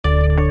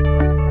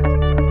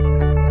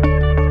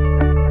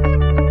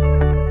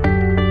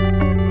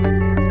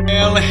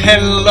Well,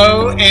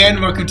 hello and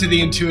welcome to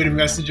the Intuitive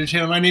Messenger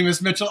channel. My name is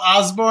Mitchell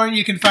Osborn.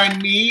 You can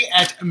find me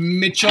at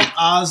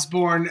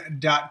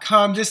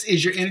mitchellosborn.com. This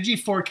is your energy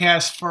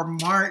forecast for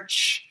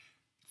March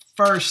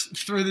 1st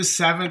through the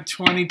 7th,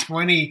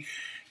 2020.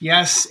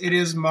 Yes, it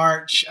is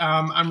March.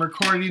 I'm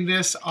recording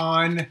this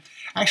on,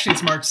 actually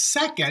it's March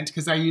 2nd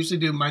because I usually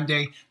do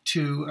Monday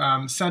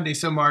to Sunday,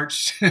 so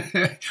March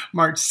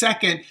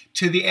 2nd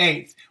to the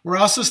 8th. We're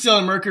also still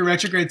in Mercury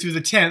retrograde through the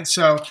 10th,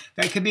 so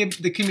that could be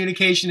the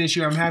communication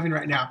issue I'm having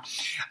right now.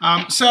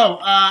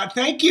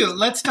 Thank you.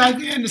 Let's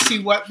dive in to see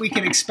what we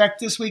can expect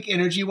this week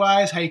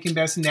energy-wise, how you can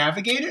best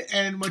navigate it,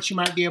 and what you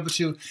might be able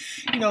to,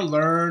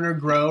 learn or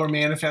grow or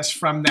manifest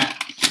from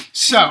that.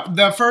 So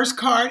the first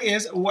card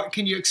is what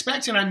can you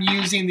expect, and I'm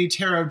using the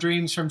Tarot of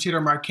Dreams from Tito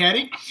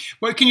Marchetti.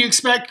 What can you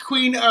expect?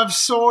 Queen of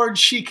Swords.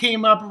 She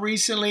came up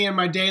recently in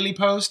my daily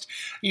post.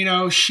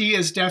 She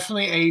is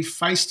definitely a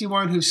feisty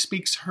one who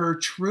speaks her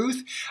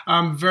truth.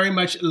 Very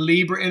much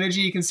Libra energy.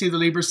 You can see the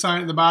Libra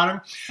sign at the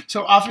bottom.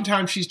 So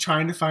oftentimes she's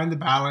trying to find the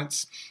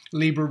balance.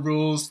 Libra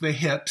rules the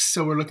hips,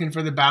 so we're looking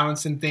for the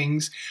balance in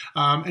things.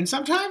 And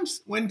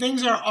sometimes when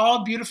things are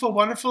all beautiful,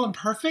 wonderful, and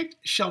perfect,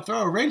 she'll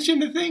throw a wrench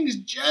into things.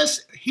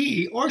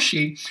 He or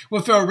she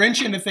will throw a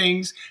wrench into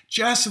things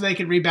just so they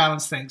can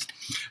rebalance things.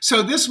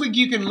 So this week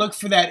you can look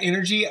for that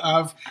energy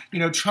of,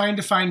 trying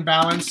to find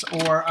balance,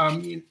 or,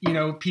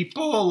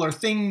 people or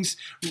things,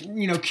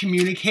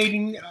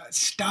 communicating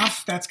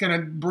stuff that's going to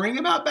bring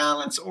about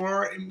balance,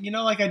 or,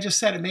 like I just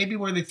said, it may be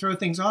where they throw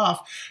things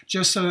off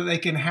just so that they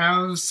can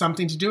have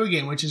something to do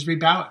again, which is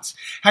rebalance.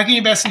 How can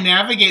you best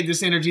navigate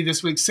this energy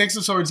this week? Six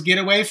of Swords, get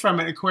away from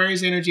it.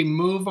 Aquarius energy,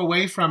 move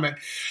away from it.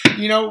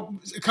 A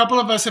couple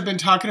of us have been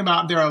talking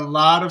about there are a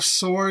lot of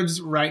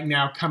swords right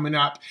now coming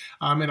up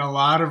in a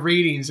lot of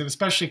readings, and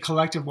especially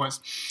collective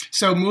ones.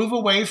 So move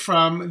away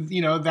from,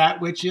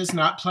 that which is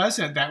not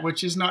pleasant, that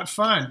which is not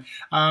fun.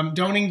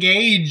 Don't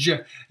engage,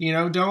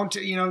 don't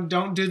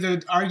do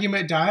the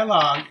argument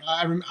dialogue.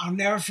 I'll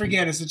never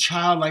forget as a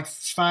child, like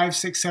 5,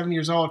 6, 7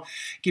 years old,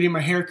 getting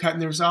my hair cut,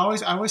 and I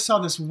always saw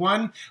this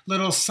one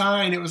little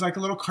sign. It was like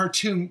a little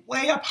cartoon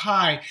way up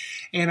high.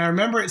 And I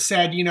remember it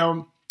said,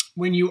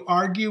 when you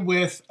argue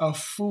with a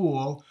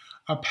fool,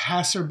 a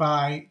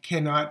passerby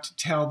cannot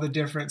tell the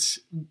difference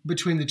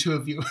between the two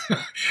of you.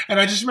 And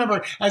I just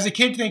remember as a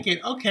kid thinking,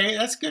 okay,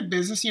 that's good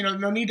business.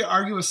 No need to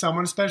argue with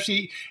someone,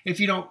 especially if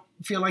you don't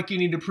feel like you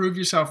need to prove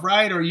yourself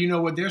right, or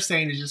what they're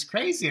saying is just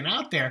crazy and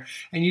out there,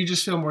 and you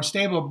just feel more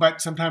stable.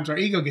 But sometimes our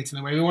ego gets in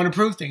the way. We want to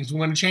prove things. We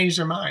want to change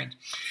their mind.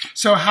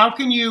 So how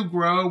can you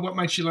grow? What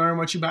might you learn?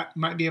 What you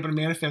might be able to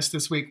manifest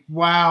this week?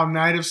 Wow,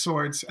 Knight of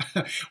Swords,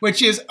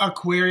 which is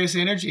Aquarius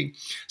energy.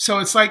 So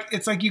it's like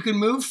you can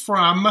move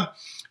from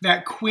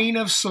that Queen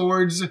of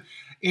Swords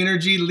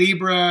energy,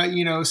 Libra,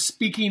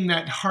 speaking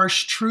that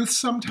harsh truth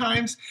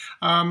sometimes.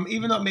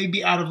 Even though it may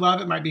be out of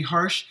love, it might be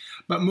harsh,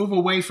 but move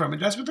away from it.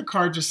 That's what the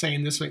cards are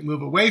saying this week.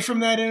 Move away from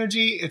that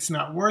energy. It's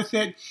not worth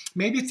it.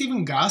 Maybe it's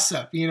even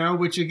gossip,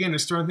 which again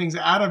is throwing things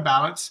out of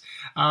balance,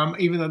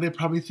 even though they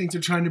probably think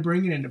they're trying to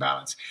bring it into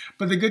balance.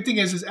 But the good thing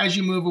is as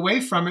you move away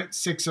from it,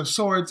 Six of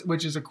Swords,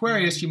 which is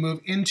Aquarius, you move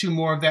into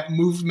more of that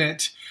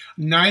movement,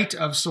 Knight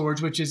of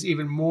Swords, which is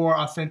even more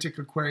authentic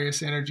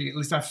Aquarius energy. At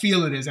least I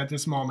feel it is at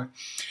this moment.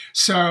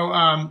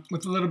 So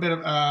with a little bit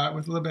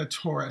of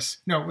Taurus,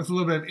 no, with a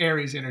little bit of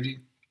Aries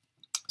energy.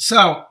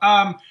 So,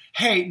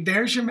 hey,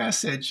 there's your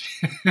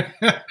message.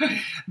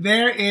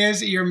 There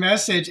is your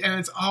message, and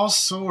it's all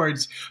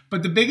swords.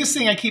 But the biggest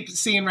thing I keep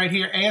seeing right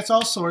here, it's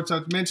all swords, so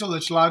it's mental,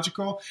 it's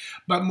logical,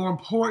 but more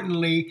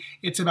importantly,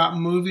 it's about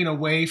moving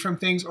away from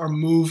things, or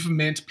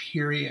movement,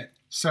 period.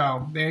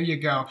 So there you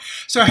go.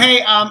 So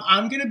hey,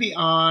 I'm going to be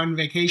on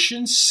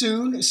vacation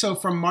soon. So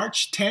from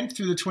March 10th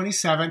through the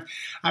 27th,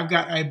 I've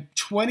got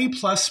 20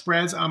 plus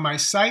spreads on my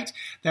site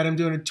that I'm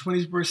doing a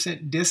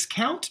 20%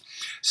 discount.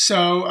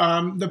 So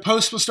the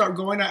posts will start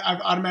going. I've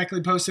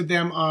automatically posted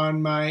them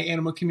on my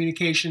Animal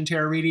Communication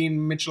Tarot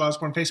Reading Mitchell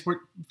Osborn Facebook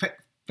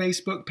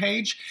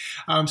page.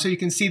 So you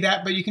can see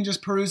that, but you can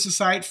just peruse the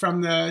site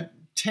from the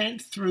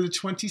 10th through the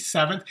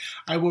 27th.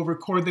 I will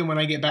record them when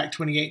I get back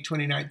 28th,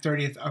 29th,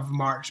 30th of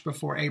March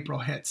before April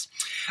hits.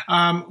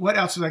 What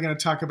else was I going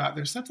to talk about?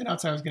 There's something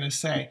else I was going to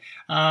say.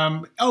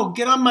 Oh,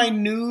 get on my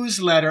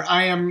newsletter.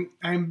 I'm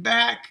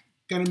back.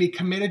 Going to be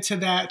committed to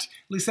that. At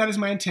least that is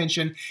my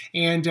intention.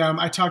 And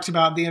I talked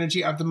about the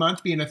energy of the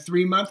month being a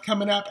 3-month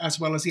coming up, as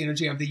well as the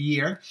energy of the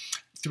year.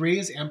 3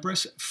 is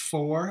Empress,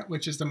 4,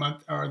 which is the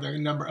month or the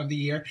number of the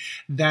year,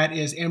 that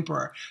is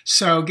Emperor.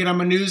 So get on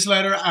my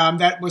newsletter.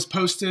 That was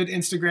posted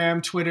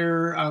Instagram,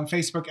 Twitter,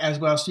 Facebook as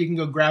well. So you can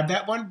go grab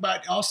that one,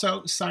 but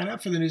also sign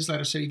up for the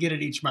newsletter so you get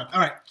it each month. All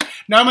right.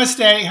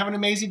 Namaste. Have an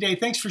amazing day.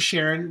 Thanks for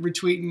sharing,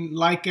 retweeting,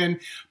 liking,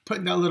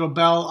 putting that little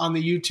bell on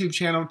the YouTube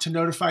channel to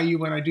notify you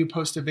when I do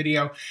post a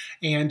video.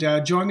 And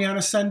join me on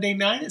a Sunday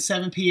night at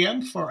 7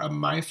 p.m. for a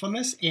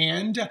mindfulness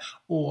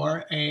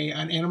or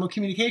an animal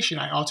communication.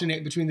 I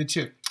alternate between the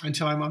two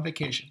until I'm on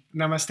vacation.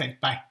 Namaste.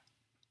 Bye.